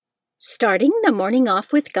Starting the morning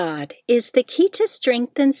off with God is the key to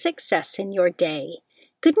strength and success in your day.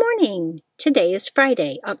 Good morning. Today is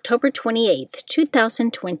Friday, October 28th,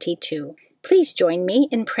 2022. Please join me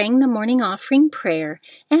in praying the morning offering prayer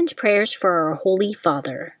and prayers for our Holy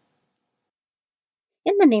Father.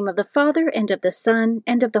 In the name of the Father, and of the Son,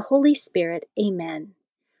 and of the Holy Spirit, Amen.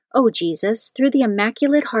 O Jesus, through the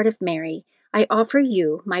Immaculate Heart of Mary, I offer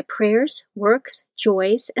you my prayers, works,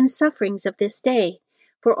 joys, and sufferings of this day,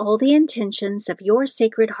 for all the intentions of your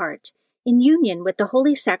Sacred Heart, in union with the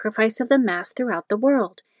holy sacrifice of the Mass throughout the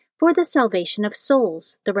world, for the salvation of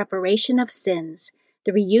souls, the reparation of sins,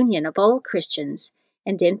 the reunion of all Christians,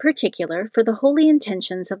 and in particular for the holy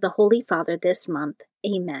intentions of the Holy Father this month.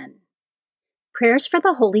 Amen. Prayers for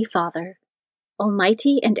the Holy Father.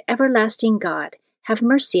 Almighty and everlasting God, have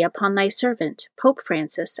mercy upon thy servant, Pope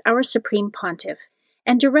Francis, our Supreme Pontiff,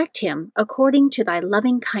 and direct him, according to thy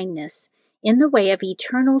loving kindness, in the way of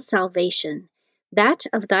eternal salvation, that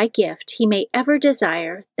of thy gift he may ever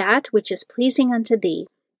desire that which is pleasing unto thee,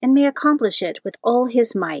 and may accomplish it with all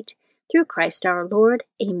his might, through Christ our Lord.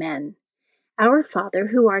 Amen. Our Father,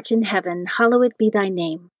 who art in heaven, hallowed be thy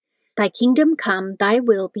name. Thy kingdom come, thy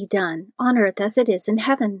will be done, on earth as it is in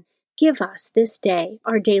heaven. Give us this day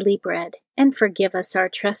our daily bread, and forgive us our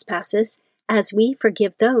trespasses, as we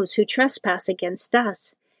forgive those who trespass against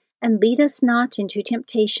us. And lead us not into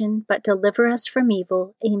temptation, but deliver us from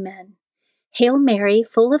evil. Amen. Hail Mary,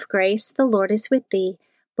 full of grace, the Lord is with thee.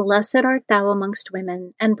 Blessed art thou amongst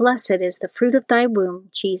women, and blessed is the fruit of thy womb,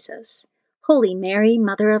 Jesus. Holy Mary,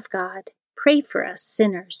 Mother of God, pray for us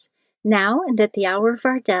sinners, now and at the hour of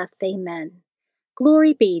our death. Amen.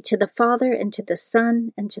 Glory be to the Father, and to the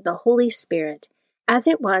Son, and to the Holy Spirit, as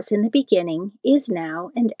it was in the beginning, is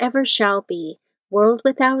now, and ever shall be, world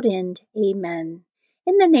without end. Amen.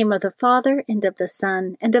 In the name of the Father, and of the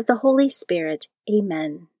Son, and of the Holy Spirit.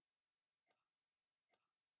 Amen.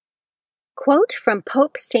 Quote from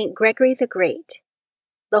Pope St. Gregory the Great.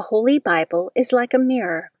 The Holy Bible is like a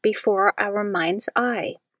mirror before our mind's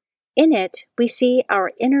eye. In it, we see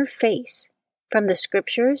our inner face. From the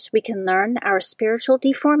Scriptures, we can learn our spiritual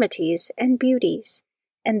deformities and beauties,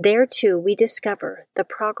 and there too we discover the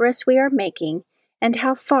progress we are making and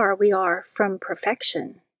how far we are from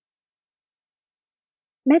perfection.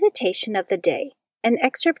 Meditation of the Day, an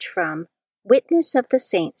excerpt from Witness of the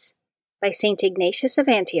Saints by St. Ignatius of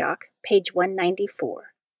Antioch, page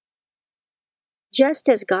 194. Just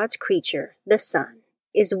as God's creature, the sun,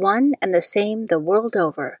 is one and the same the world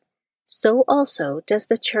over, so also does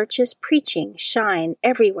the Church's preaching shine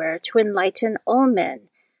everywhere to enlighten all men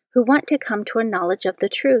who want to come to a knowledge of the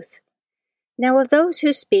truth. Now of those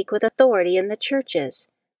who speak with authority in the churches,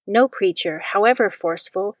 no preacher, however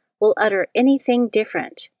forceful, will utter anything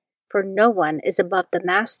different, for no one is above the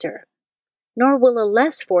master. Nor will a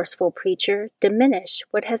less forceful preacher diminish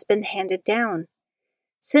what has been handed down.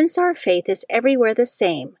 Since our faith is everywhere the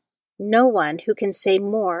same, no one who can say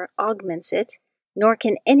more augments it, nor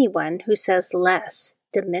can anyone who says less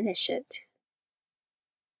diminish it.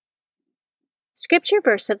 Scripture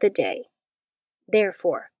verse of the day.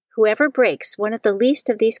 Therefore, whoever breaks one of the least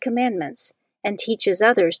of these commandments and teaches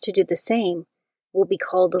others to do the same will be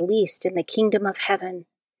called the least in the kingdom of heaven.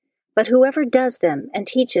 But whoever does them and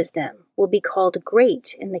teaches them will be called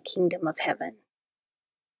great in the kingdom of heaven.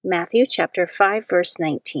 Matthew chapter 5, verse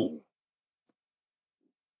 19.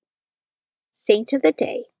 Saint of the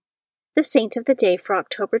Day. The saint of the day for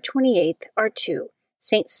October 28th are two,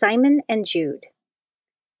 Saint Simon and Jude.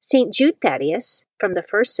 Saint Jude Thaddeus, from the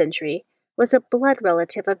 1st century, was a blood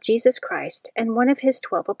relative of Jesus Christ and one of his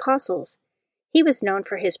 12 apostles. He was known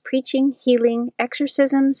for his preaching, healing,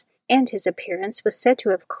 exorcisms, and his appearance was said to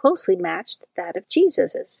have closely matched that of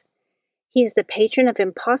Jesus's. He is the patron of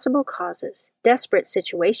impossible causes, desperate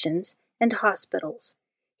situations, and hospitals.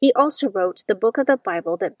 He also wrote the book of the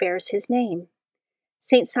Bible that bears his name.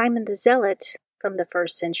 Saint Simon the Zealot, from the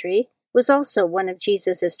 1st century, was also one of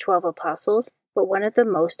Jesus' 12 apostles, but one of the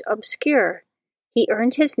most obscure. He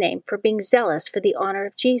earned his name for being zealous for the honor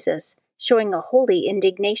of Jesus, showing a holy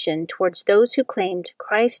indignation towards those who claimed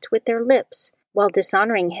Christ with their lips, while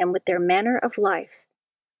dishonoring him with their manner of life.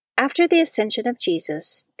 After the ascension of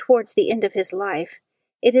Jesus, towards the end of his life,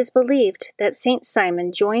 it is believed that Saint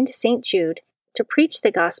Simon joined Saint Jude to preach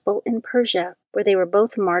the gospel in Persia, where they were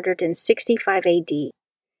both martyred in 65 AD.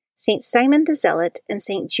 Saint Simon the Zealot and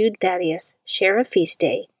Saint Jude Thaddeus share a feast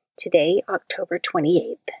day, today, October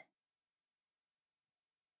 28th.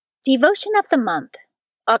 Devotion of the Month.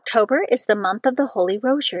 October is the month of the Holy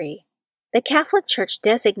Rosary. The Catholic Church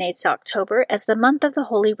designates October as the month of the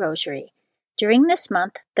Holy Rosary. During this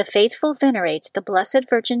month, the faithful venerate the Blessed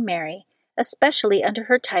Virgin Mary, especially under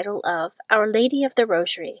her title of Our Lady of the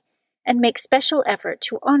Rosary, and make special effort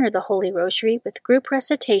to honor the Holy Rosary with group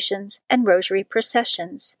recitations and rosary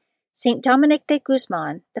processions. Saint Dominic de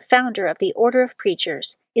Guzman, the founder of the Order of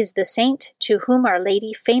Preachers, is the saint to whom Our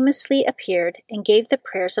Lady famously appeared and gave the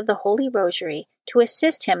prayers of the Holy Rosary to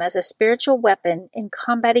assist him as a spiritual weapon in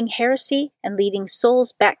combating heresy and leading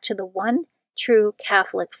souls back to the one true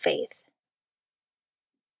Catholic faith.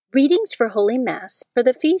 Readings for Holy Mass for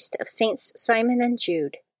the Feast of Saints Simon and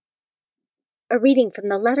Jude. A reading from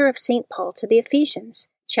the letter of St. Paul to the Ephesians,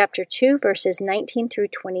 chapter 2, verses 19 through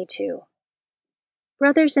 22.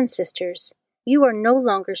 Brothers and sisters, you are no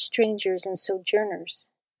longer strangers and sojourners,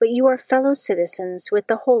 but you are fellow citizens with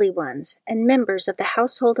the holy ones and members of the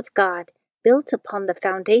household of God, built upon the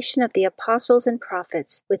foundation of the apostles and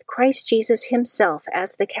prophets, with Christ Jesus himself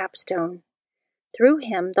as the capstone. Through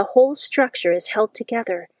him the whole structure is held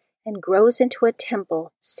together and grows into a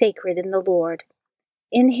temple sacred in the Lord.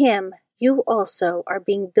 In him you also are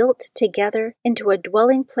being built together into a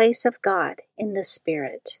dwelling place of God in the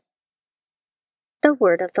Spirit. The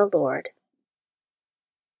Word of the Lord.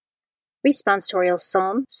 Responsorial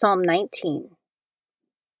Psalm, Psalm 19.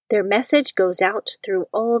 Their message goes out through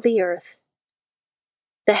all the earth.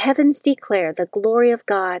 The heavens declare the glory of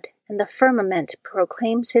God, and the firmament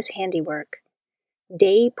proclaims his handiwork.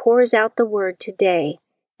 Day pours out the word to day,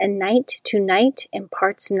 and night to night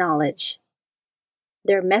imparts knowledge.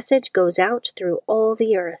 Their message goes out through all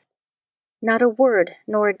the earth. Not a word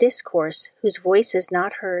nor a discourse whose voice is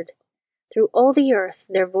not heard. Through all the earth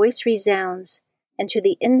their voice resounds, and to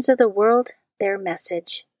the ends of the world their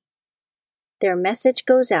message. Their message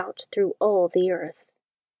goes out through all the earth.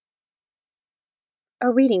 A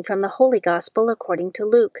reading from the Holy Gospel according to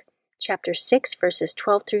Luke, chapter 6, verses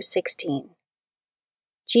 12 through 16.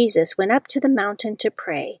 Jesus went up to the mountain to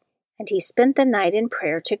pray, and he spent the night in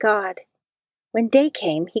prayer to God. When day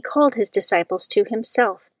came, he called his disciples to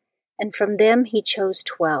himself, and from them he chose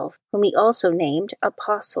 12, whom he also named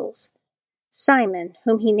apostles. Simon,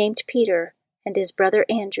 whom he named Peter, and his brother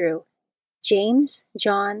Andrew, James,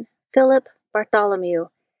 John, Philip, Bartholomew,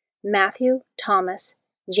 Matthew, Thomas,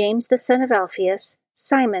 James the son of Alphaeus,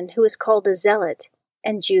 Simon, who is called a zealot,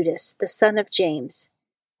 and Judas, the son of James,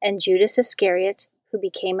 and Judas Iscariot, who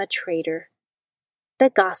became a traitor. The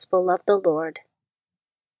Gospel of the Lord.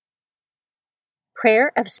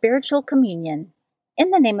 Prayer of Spiritual Communion.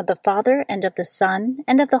 In the name of the Father, and of the Son,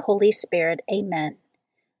 and of the Holy Spirit. Amen.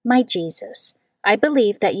 My Jesus, I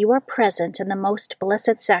believe that you are present in the most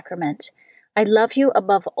blessed sacrament. I love you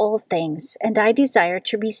above all things, and I desire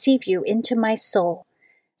to receive you into my soul.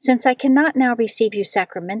 Since I cannot now receive you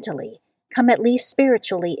sacramentally, come at least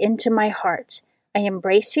spiritually into my heart. I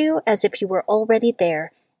embrace you as if you were already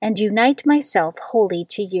there, and unite myself wholly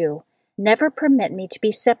to you. Never permit me to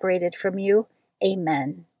be separated from you.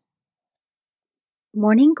 Amen.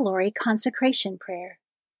 Morning Glory Consecration Prayer.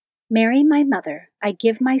 Mary, my mother, I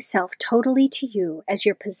give myself totally to you as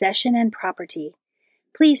your possession and property.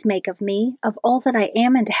 Please make of me, of all that I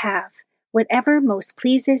am and have, whatever most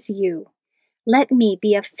pleases you. Let me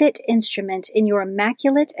be a fit instrument in your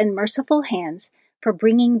immaculate and merciful hands for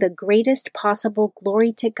bringing the greatest possible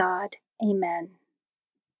glory to God. Amen.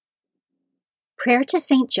 Prayer to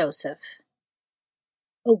Saint Joseph.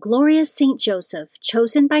 O glorious Saint Joseph,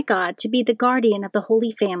 chosen by God to be the guardian of the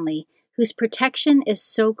Holy Family, whose protection is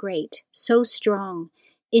so great, so strong,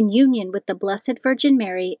 in union with the Blessed Virgin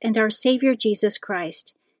Mary and our Savior Jesus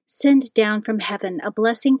Christ, send down from heaven a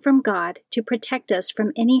blessing from God to protect us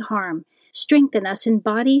from any harm, strengthen us in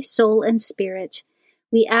body, soul, and spirit.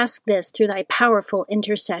 We ask this through thy powerful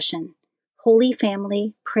intercession. Holy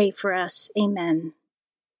Family, pray for us. Amen.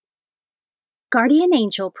 Guardian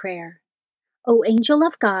Angel Prayer. O angel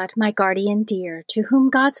of God, my guardian dear, to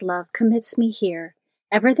whom God's love commits me here,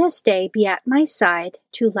 ever this day be at my side,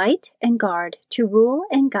 to light and guard, to rule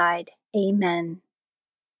and guide. Amen.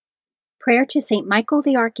 Prayer to Saint Michael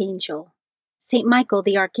the Archangel. Saint Michael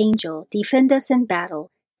the Archangel, defend us in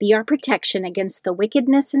battle, be our protection against the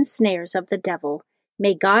wickedness and snares of the devil.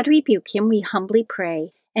 May God rebuke him, we humbly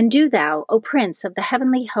pray, and do thou, O Prince of the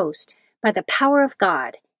heavenly host, by the power of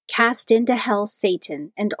God, cast into hell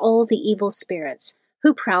Satan and all the evil spirits,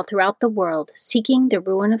 who prowl throughout the world, seeking the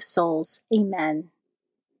ruin of souls. Amen.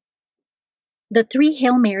 The Three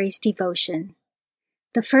Hail Marys Devotion.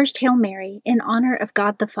 The first Hail Mary, in honor of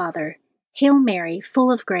God the Father. Hail Mary,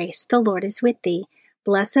 full of grace, the Lord is with thee.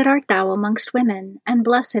 Blessed art thou amongst women, and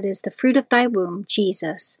blessed is the fruit of thy womb,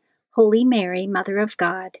 Jesus. Holy Mary, Mother of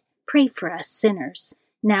God, pray for us sinners,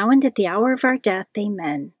 now and at the hour of our death.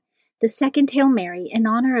 Amen. The second Hail Mary, in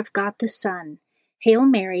honor of God the Son. Hail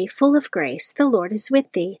Mary, full of grace, the Lord is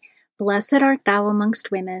with thee. Blessed art thou amongst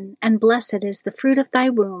women, and blessed is the fruit of thy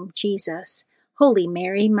womb, Jesus. Holy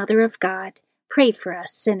Mary, Mother of God, pray for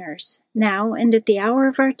us sinners, now and at the hour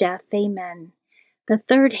of our death. Amen. The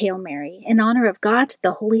third Hail Mary, in honor of God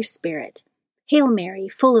the Holy Spirit. Hail Mary,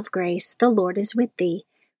 full of grace, the Lord is with thee.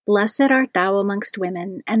 Blessed art thou amongst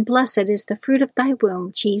women, and blessed is the fruit of thy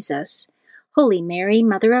womb, Jesus. Holy Mary,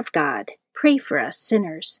 Mother of God, pray for us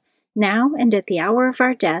sinners, now and at the hour of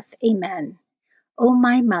our death. Amen. O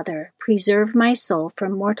my Mother, preserve my soul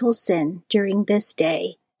from mortal sin during this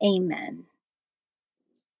day. Amen.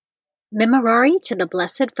 Memorare to the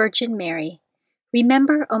Blessed Virgin Mary.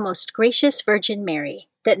 Remember, O most gracious Virgin Mary,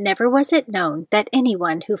 that never was it known that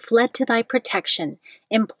anyone who fled to thy protection,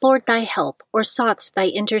 implored thy help, or sought thy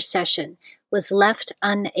intercession, was left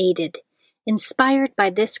unaided. Inspired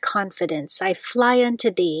by this confidence, I fly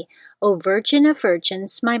unto thee, O Virgin of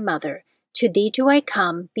Virgins, my Mother. To thee do I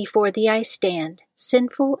come, before thee I stand,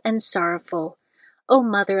 sinful and sorrowful. O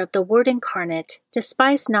Mother of the Word incarnate,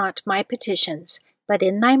 despise not my petitions, but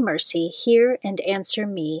in thy mercy hear and answer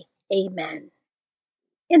me. Amen.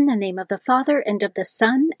 In the name of the Father, and of the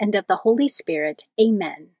Son, and of the Holy Spirit.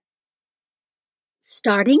 Amen.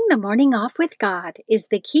 Starting the morning off with God is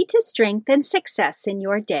the key to strength and success in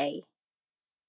your day.